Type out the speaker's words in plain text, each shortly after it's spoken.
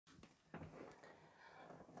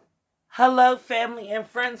Hello, family and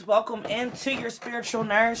friends. Welcome into your spiritual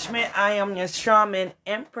nourishment. I am your shaman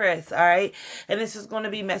empress, all right? And this is going to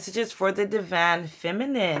be messages for the divine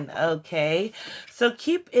feminine, okay? So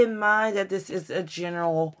keep in mind that this is a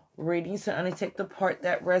general reading, so only take the part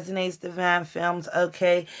that resonates, divine films,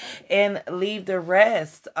 okay? And leave the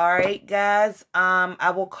rest, all right, guys?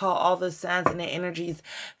 I will call all the signs and the energies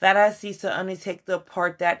that I see, so only take the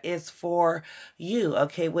part that is for you,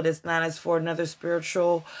 okay? What is not is for another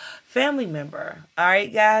spiritual family member. All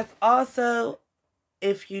right, guys. Also,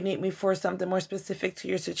 if you need me for something more specific to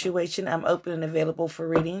your situation, I'm open and available for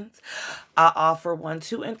readings. I offer 1,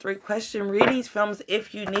 2, and 3 question readings films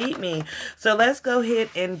if you need me. So let's go ahead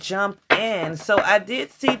and jump in. So I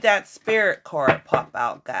did see that spirit card pop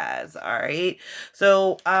out, guys. All right.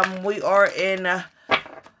 So we are in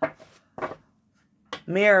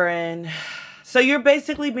mirroring. So you're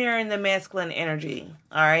basically mirroring the masculine energy,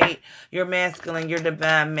 all right? You're masculine, you're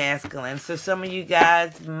divine masculine. So some of you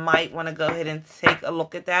guys might want to go ahead and take a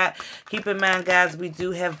look at that. Keep in mind, guys, we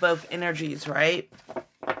do have both energies, right?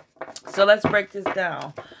 So let's break this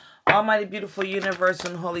down. Almighty, beautiful universe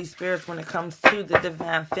and Holy Spirits, when it comes to the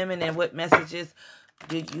divine feminine, what messages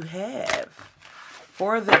do you have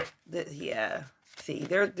for yeah. See,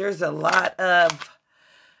 there's a lot of,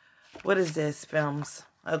 what is this, films?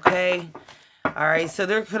 Okay. All right, so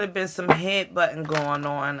there could have been some head button going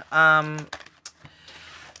on.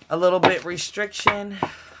 A little bit restriction,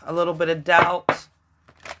 a little bit of doubt.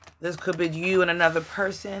 This could be you and another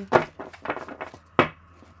person.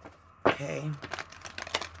 Okay.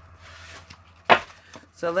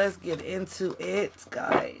 So let's get into it,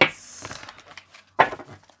 guys.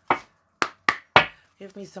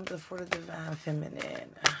 Give me something for the divine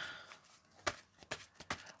feminine.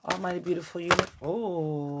 Almighty, beautiful universe.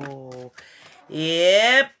 Oh.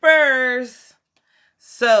 Yippers.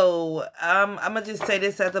 So, I'm going to just say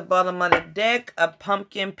this at the bottom of the deck. A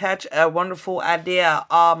pumpkin patch, a wonderful idea,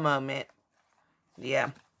 awe moment.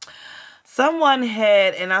 Yeah. Someone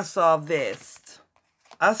had, and I saw this.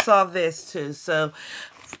 I saw this too. So,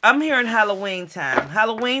 I'm hearing Halloween time.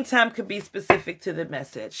 Halloween time could be specific to the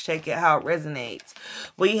message. Check it how it resonates.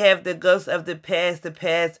 We have the ghost of the past. The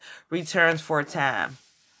past returns for a time.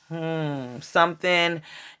 Something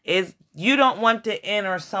is, you don't want to end,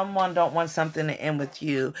 or someone don't want something to end with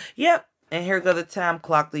you. Yep. And here goes the time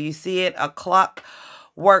clock. Do you see it? A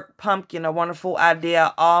clockwork pumpkin, a wonderful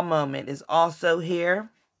idea, all moment is also here.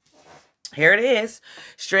 Here it is.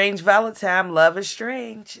 Strange Valentine. Love is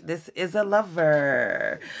strange. This is a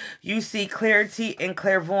lover. You see clarity and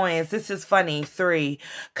clairvoyance. This is funny. 3.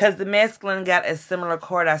 Because the masculine got a similar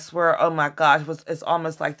card. I swear, oh my gosh, it's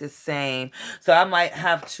almost like the same. So I might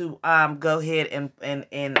have to go ahead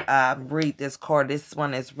and read this card. This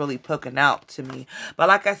one is really poking out to me. But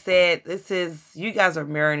like I said, this is, you guys are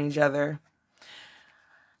mirroring each other.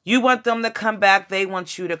 You want them to come back. They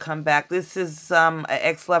want you to come back. This is an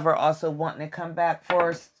ex-lover also wanting to come back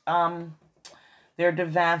for their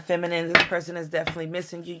divine feminine. This person is definitely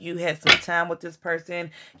missing you. You had some time with this person.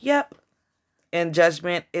 Yep. And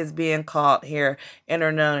judgment is being called here.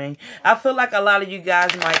 Inner knowing. I feel like a lot of you guys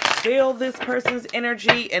might feel this person's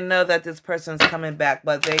energy and know that this person's coming back.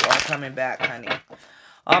 But they are coming back, honey.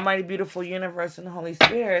 Almighty, beautiful universe and Holy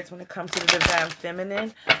Spirits, when it comes to the divine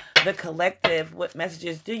feminine, the collective, what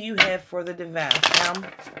messages do you have for the divine?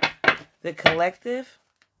 The collective,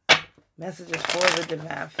 messages for the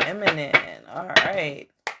divine feminine. All right.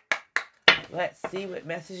 Let's see, what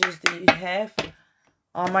messages do you have?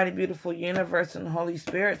 Almighty, beautiful universe and Holy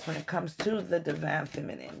Spirits, when it comes to the divine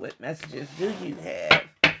feminine, what messages do you have?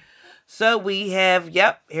 So we have,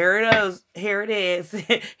 yep, here it is. Here it is.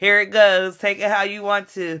 Here it goes. Take it how you want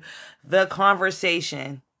to. The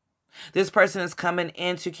conversation. This person is coming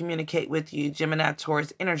in to communicate with you. Gemini,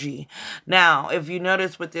 Taurus energy. Now, if you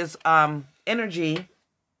notice with this energy,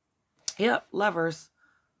 yep, lovers.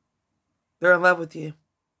 They're in love with you.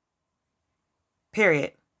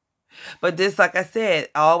 Period. But this, like I said,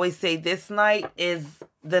 I always say this night is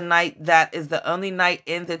the night that is the only night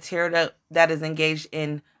in the tarot that is engaged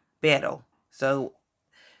in battle. So,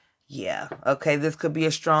 yeah. Okay, this could be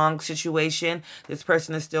a strong situation. This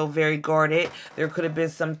person is still very guarded. There could have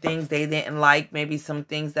been some things they didn't like. Maybe some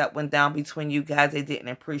things that went down between you guys they didn't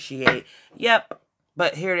appreciate. Yep.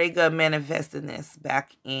 But here they go, manifesting this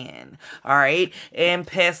back in. All right. And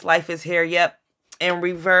past life is here. Yep. In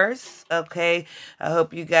reverse. Okay. I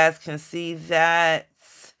hope you guys can see that.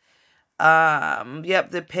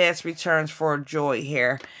 Yep. The past returns for joy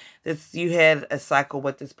here. You had a cycle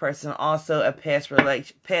with this person. Also, a past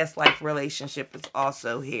life relationship is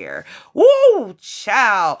also here. Woo,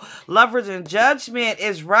 child. Lovers and Judgment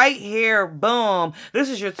is right here. Boom. This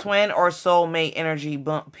is your twin or soulmate energy.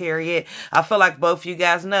 Bump. Period. I feel like both you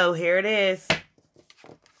guys know. Here it is.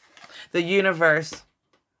 The universe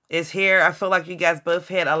is here. I feel like you guys both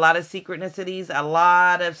had a lot of synchronicities, a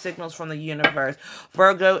lot of signals from the universe.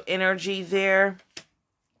 Virgo energy there.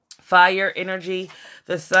 Fire energy.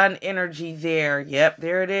 The sun energy there. Yep,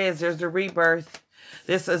 there it is. There's the rebirth.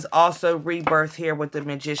 This is also rebirth here with the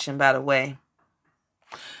Magician, by the way.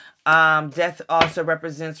 Death also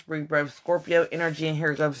represents rebirth. Scorpio energy, and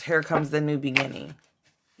here comes the new beginning.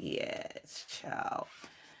 Yes, child.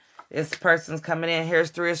 This person's coming in.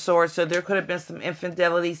 Here's Three of Swords. So there could have been some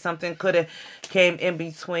infidelity. Something could have came in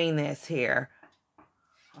between this here.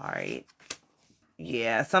 All right.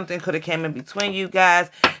 Yeah, something could have came in between you guys.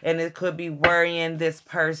 And it could be worrying this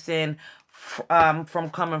person from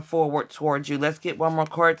coming forward towards you. Let's get one more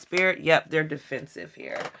card, Spirit. Yep, they're defensive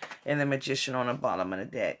here. And the Magician on the bottom of the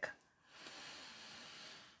deck.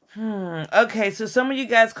 Okay, so some of you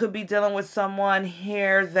guys could be dealing with someone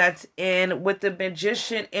here that's in with the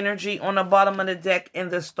Magician energy on the bottom of the deck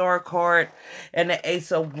and the Star card and the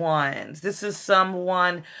Ace of Wands. This is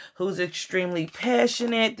someone who's extremely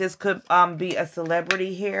passionate. This could be a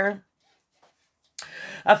celebrity here.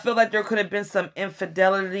 I feel like there could have been some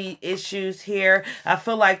infidelity issues here. I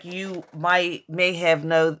feel like you may have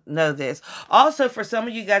know this. Also, for some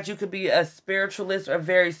of you guys, you could be a spiritualist or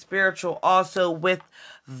very spiritual also with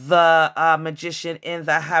the Magician and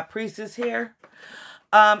the High Priestess here.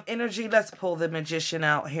 Energy, let's pull the Magician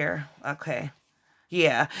out here. Okay.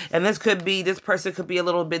 Yeah, and this person could be a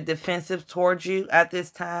little bit defensive towards you at this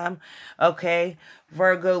time. Okay,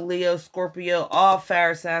 Virgo, Leo, Scorpio, all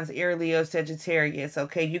fire signs, Air, Leo, Sagittarius.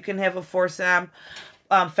 Okay, you can have a 4-sign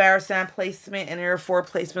fire sign placement and Air 4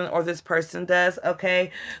 placement, or this person does.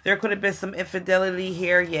 Okay, there could have been some infidelity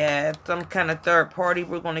here. Yeah, some kind of third party.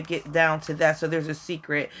 We're going to get down to that. So there's a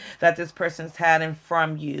secret that this person's hiding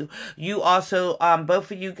from you. You also,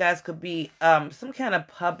 both of you guys could be some kind of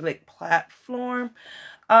public platform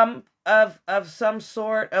of some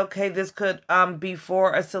sort. Okay, this could be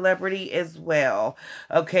for a celebrity as well.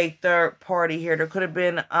 Okay, third party here. There could have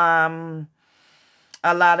been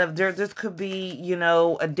a lot of this could be, you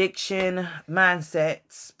know, addiction,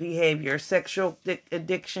 mindsets, behavior, sexual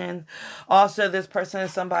addiction. Also, this person,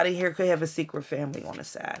 somebody here could have a secret family on the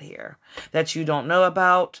side here that you don't know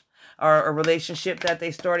about, or a relationship that they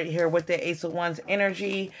started here with the Ace of Wands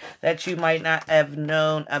energy that you might not have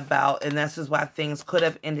known about. And this is why things could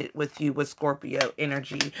have ended with you with Scorpio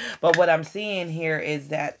energy. But what I'm seeing here is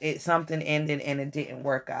that something ended and it didn't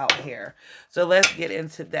work out here. So let's get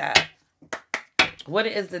into that. What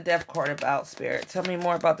is the Death card about, Spirit? Tell me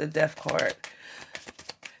more about the Death card.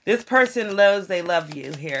 This person knows they love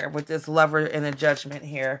you here with this Lover and the Judgment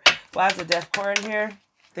here. Why is the Death card here?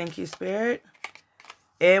 Thank you, Spirit.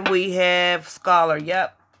 And we have Scholar.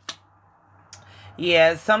 Yep.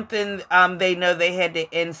 Yeah, something, they know they had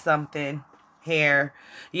to end something here.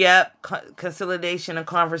 Yep, consolidation and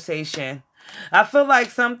conversation. I feel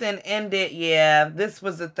like something ended. Yeah, this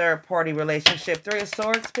was a third party relationship. Three of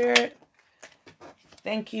Swords, Spirit.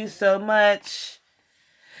 Thank you so much.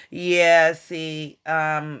 Yeah, see,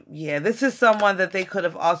 yeah, this is someone that they could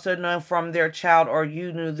have also known from their child, or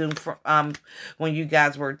you knew them from, when you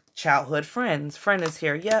guys were childhood friends. Friend is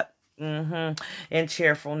here. Yep. And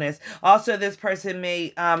cheerfulness. Also, this person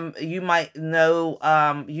may, you might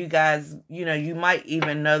know, you guys, you know, you might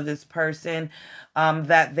even know this person,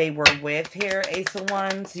 that they were with here. Ace of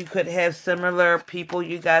Wands. You could have similar people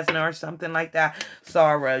you guys know or something like that.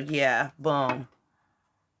 Sorrow. Yeah. Boom.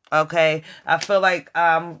 Okay, I feel like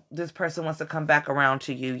this person wants to come back around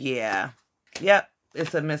to you. Yeah. Yep.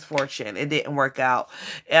 It's a misfortune. It didn't work out.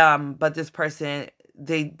 But this person,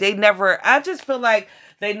 they never, I just feel like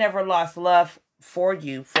they never lost love for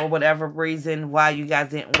you for whatever reason why you guys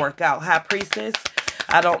didn't work out. High Priestess.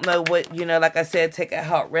 I don't know what, you know, like I said, take it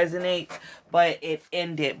how it resonates, but it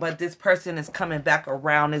ended. But this person is coming back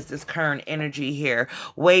around as this current energy here.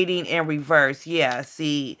 Waiting in reverse. Yeah,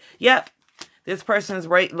 see. Yep. This person's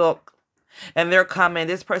right, look, and they're coming.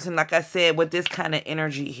 This person, like I said, with this kind of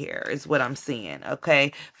energy here is what I'm seeing,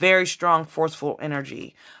 okay? Very strong, forceful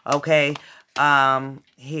energy, okay?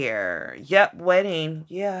 Here. Yep, wedding,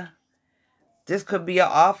 yeah. This could be an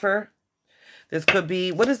offer. This could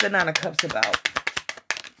be, what is the Nine of Cups about?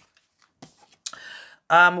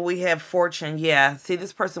 We have fortune, yeah. See,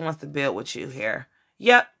 this person wants to build with you here.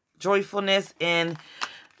 Yep, joyfulness and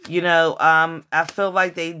You know, I feel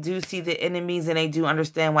like they do see the enemies and they do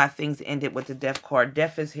understand why things ended with the death card.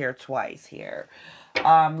 Death is here twice here.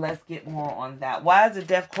 Let's get more on that. Why is the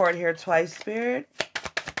death card here twice, Spirit?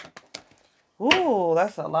 Ooh,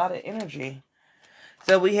 that's a lot of energy.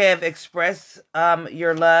 So we have express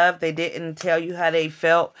your love. They didn't tell you how they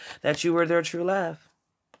felt, that you were their true love.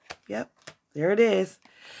 Yep, there it is.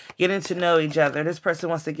 Getting to know each other. This person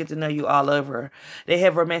wants to get to know you all over. They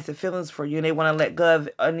have romantic feelings for you and they want to let go of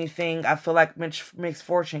anything. I feel like mixed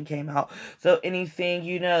fortune came out. So anything,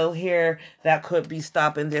 you know, here that could be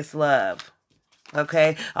stopping this love.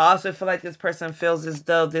 Okay. I also feel like this person feels as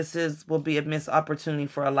though will be a missed opportunity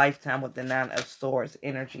for a lifetime with the 9 of Swords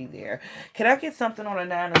energy there. Can I get something on the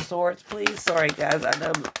 9 of Swords, please? Sorry, guys. I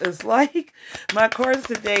know it's like my cards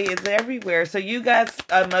today is everywhere. So you guys'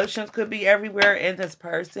 emotions could be everywhere in this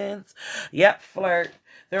person's. Yep. Flirt.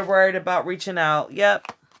 They're worried about reaching out. Yep.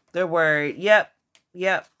 They're worried. Yep.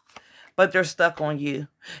 Yep. But they're stuck on you.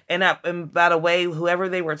 And by the way, whoever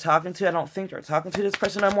they were talking to, I don't think they're talking to this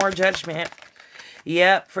person no more. Judgment.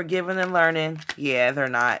 Yep, forgiving and learning. Yeah, they're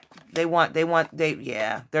not.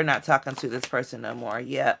 Yeah, they're not talking to this person no more.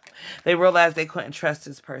 Yep. They realized they couldn't trust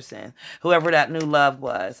this person, whoever that new love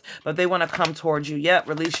was. But they want to come towards you. Yep,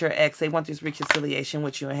 release your ex. They want this reconciliation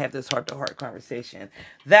with you and have this heart-to-heart conversation.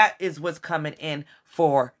 That is what's coming in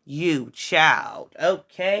for you, child.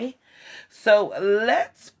 Okay? So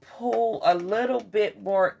let's pull a little bit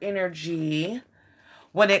more energy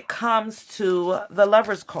when it comes to the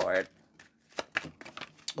Lover's card.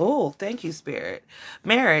 Oh, thank you, Spirit.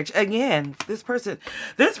 Marriage. Again, this person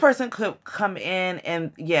could come in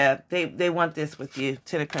and, yeah, they want this with you.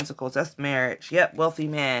 10 of Pentacles. That's marriage. Yep, wealthy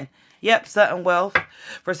man. Yep, sudden wealth.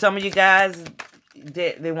 For some of you guys,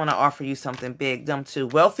 they want to offer you something big. Them too.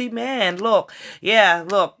 Wealthy man. Look. Yeah,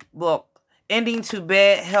 look. Ending to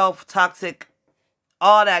bad health, toxic,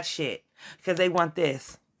 all that shit. Because they want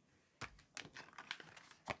this.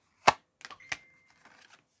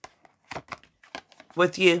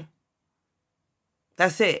 With you.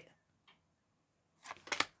 That's it.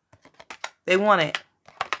 They want it.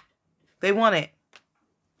 They want it.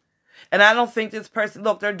 And I don't think this person,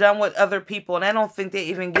 look, they're done with other people. And I don't think they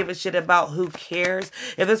even give a shit about who cares.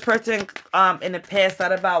 If this person in the past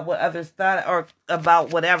thought about what others thought or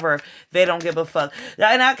about whatever, they don't give a fuck.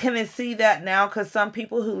 And I can see that now because some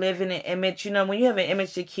people who live in an image, you know, when you have an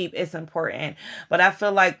image to keep, it's important. But I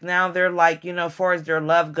feel like now they're like, you know, as far as their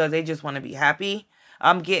love goes, they just want to be happy.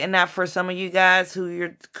 I'm getting that for some of you guys who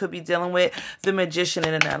you could be dealing with. The Magician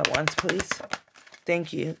and the 9 of Wands, please.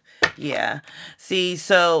 Thank you. Yeah. See,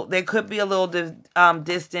 so there could be a little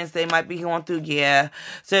distance. They might be going through. Yeah.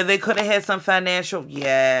 So they could have had some financial.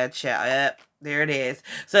 Yeah, child. Yep. There it is.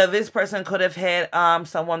 So this person could have had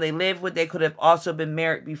someone they live with. They could have also been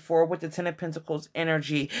married before with the 10 of Pentacles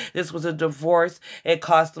energy. This was a divorce. It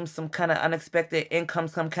cost them some kind of unexpected income,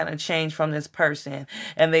 some kind of change from this person.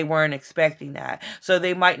 And they weren't expecting that. So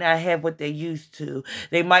they might not have what they used to.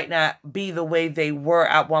 They might not be the way they were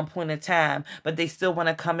at one point in time. But they still want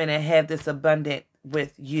to come in and have this abundant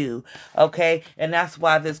with you. Okay? And that's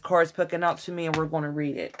why this card's picking out to me and we're going to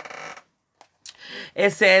read it. It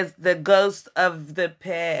says the ghost of the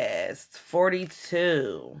past,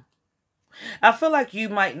 42. I feel like you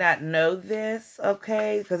might not know this,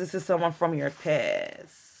 okay? Because this is someone from your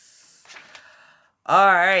past. All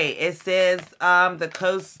right. It says the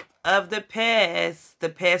ghost of the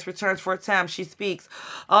past returns for a time. She speaks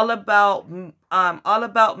all about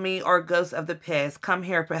me or ghosts of the past. Come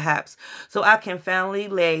here perhaps so I can finally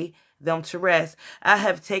lay them to rest. I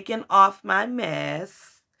have taken off my mask.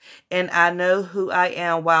 And I know who I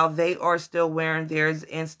am while they are still wearing theirs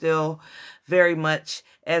and still very much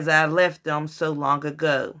as I left them so long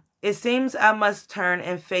ago. It seems I must turn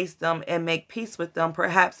and face them and make peace with them,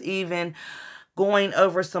 perhaps even going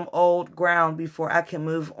over some old ground before I can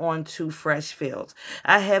move on to fresh fields.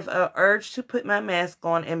 I have an urge to put my mask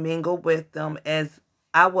on and mingle with them as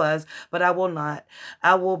I was, but I will not.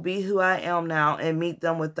 I will be who I am now and meet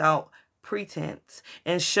them without pretense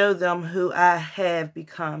and show them who I have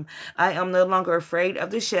become. I am no longer afraid of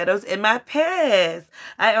the shadows in my past.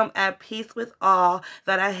 I am at peace with all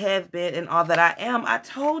that I have been and all that I am. I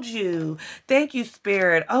told you. Thank you,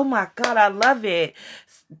 Spirit. Oh my God, I love it.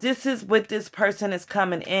 This is what this person is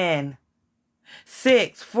coming in.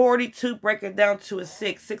 6, 42, break it down to a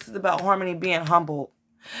 6. 6 is about harmony, being humbled.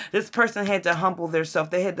 This person had to humble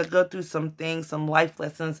themselves. They had to go through some things, some life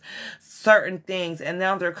lessons, certain things. And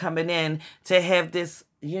now they're coming in to have this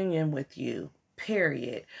union with you.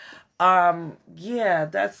 Period. Yeah,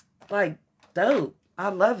 that's like dope. I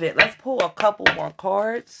love it. Let's pull a couple more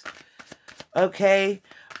cards. Okay.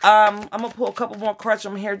 I'm gonna pull a couple more cards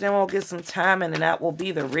from here, then we'll get some time, and that will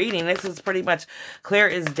be the reading. This is pretty much clear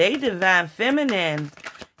as day, Divine Feminine.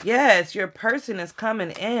 Yes, your person is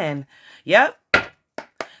coming in. Yep.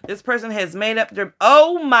 This person has made up their...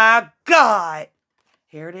 Oh my God.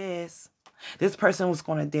 Here it is. This person was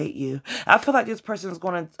going to date you. I feel like this person is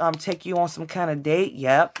going to take you on some kind of date.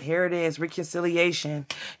 Yep. Here it is. Reconciliation.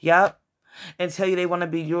 Yep. And tell you they want to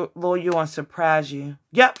be loyal and surprise you.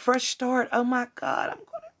 Yep. Fresh start. Oh my God. I'm going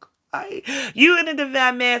to cry. You and the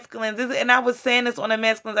Divine Masculines. And I was saying this on the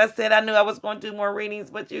Masculines. I said I knew I was going to do more readings.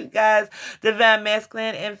 But you guys, Divine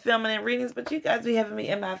Masculine and Feminine readings. But you guys be having me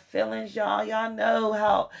in my feelings, y'all. Y'all know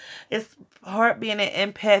how it's hard being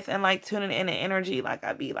an empath and like tuning in the energy. Like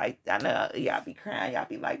I be like, I know y'all be crying. Y'all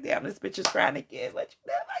be like, damn, this bitch is crying again. But you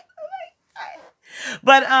know,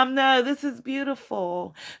 but no, this is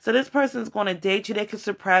beautiful. So this person's going to date you. They could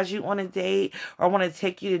surprise you on a date or want to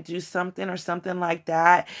take you to do something or something like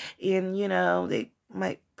that. And, you know, they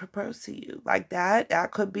might propose to you like that.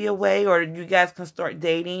 That could be a way, or you guys can start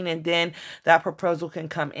dating and then that proposal can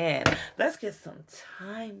come in. Let's get some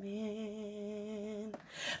time in.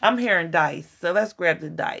 I'm hearing dice, so let's grab the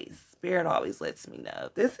dice. Spirit always lets me know.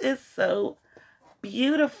 This is so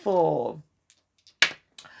beautiful.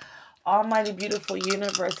 Almighty, beautiful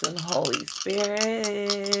universe and Holy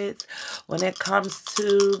Spirit, when it comes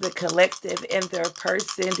to the collective and their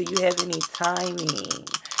person, do you have any timing?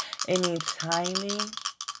 Any timing?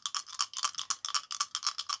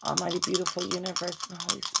 Almighty, beautiful universe and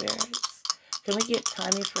Holy Spirit, can we get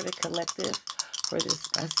timing for the collective for this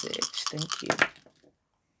message? Thank you.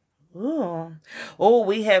 Ooh. Oh,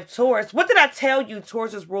 we have Taurus. What did I tell you?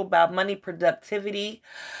 Taurus is ruled by money, productivity.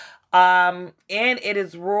 And it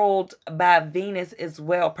is ruled by Venus as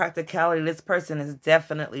well. Practicality. This person is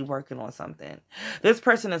definitely working on something. This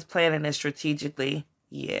person is planning it strategically.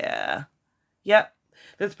 Yeah. Yep.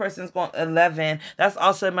 This person's going 11. That's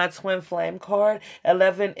also my twin flame card.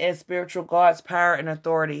 11 is spiritual God's power and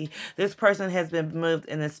authority. This person has been moved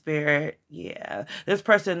in the spirit. Yeah. This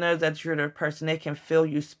person knows that you're the person. They can feel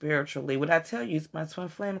you spiritually. What I tell you is my twin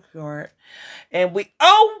flame card. And we...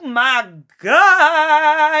 Oh my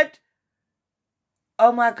God.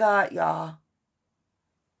 Oh my God, y'all.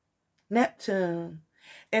 Neptune.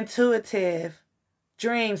 Intuitive.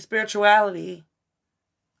 Dream. Spirituality.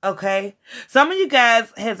 Okay. Some of you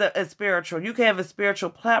guys has a spiritual. You can have a spiritual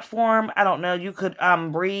platform. I don't know. You could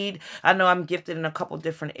read. I know I'm gifted in a couple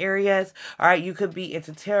different areas. All right. You could be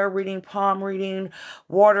into tarot reading, palm reading,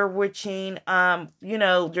 water witching. You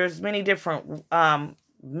know, there's many different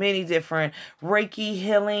Reiki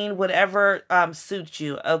healing, whatever suits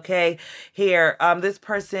you. Okay. Here, this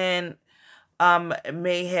person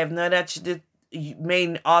may have known that you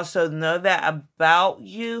may also know that about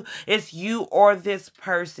you. It's you or this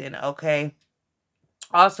person, okay?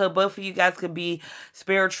 Also, both of you guys could be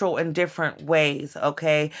spiritual in different ways,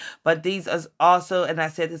 okay? But these is also, and I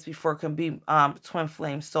said this before, can be twin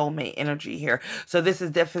flame soulmate energy here. So this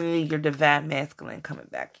is definitely your Divine Masculine coming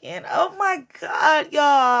back in. Oh my God,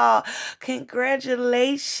 y'all.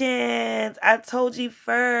 Congratulations. I told you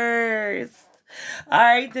first. All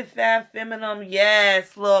right, Divine Feminine.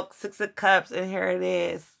 Yes, look, 6 of Cups, and here it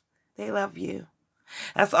is. They love you.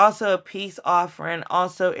 That's also a peace offering,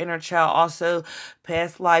 also inner child, also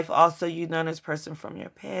past life, also you know this person from your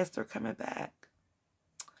past. They're coming back.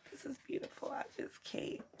 This is beautiful. I just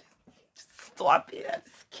can't. Just stop it. I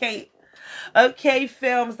just can't. Okay,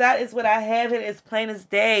 films, that is what I have. It is plain as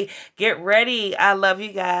day. Get ready. I love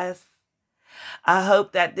you guys. I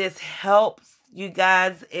hope that this helps you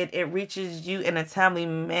guys. It reaches you in a timely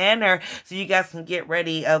manner so you guys can get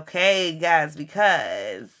ready, okay, guys,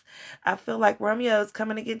 because I feel like Romeo is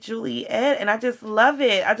coming to get Juliet, and I just love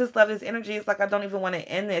it. I just love this energy. It's like I don't even want to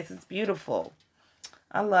end this. It's beautiful.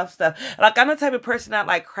 I love stuff. Like, I'm the type of person that,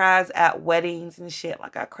 like, cries at weddings and shit.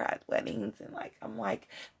 Like, I cry at weddings, and, like, I'm, like,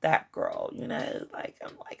 that girl, you know? Like,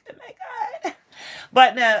 I'm, like, oh, my God.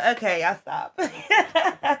 But, no, okay, I stop.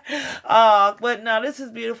 Oh, but, no, this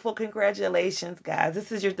is beautiful. Congratulations, guys.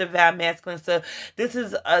 This is your Divine Masculine. So, this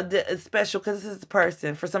is special because this is the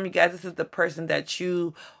person. For some of you guys, this is the person that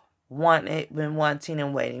you been wanting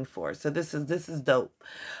and waiting for. So this is dope.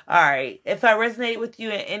 All right, if I resonated with you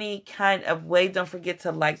in any kind of way, don't forget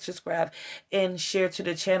to like, subscribe, and share to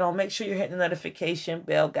the channel. Make sure you're hitting the notification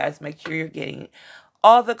bell, guys. Make sure you're getting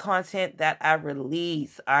all the content that I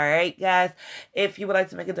release. All right, guys, if you would like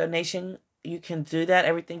to make a donation, you can do that.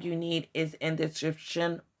 Everything you need is in the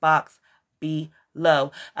description box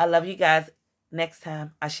below. I love you guys. Next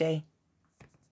time, Ashe.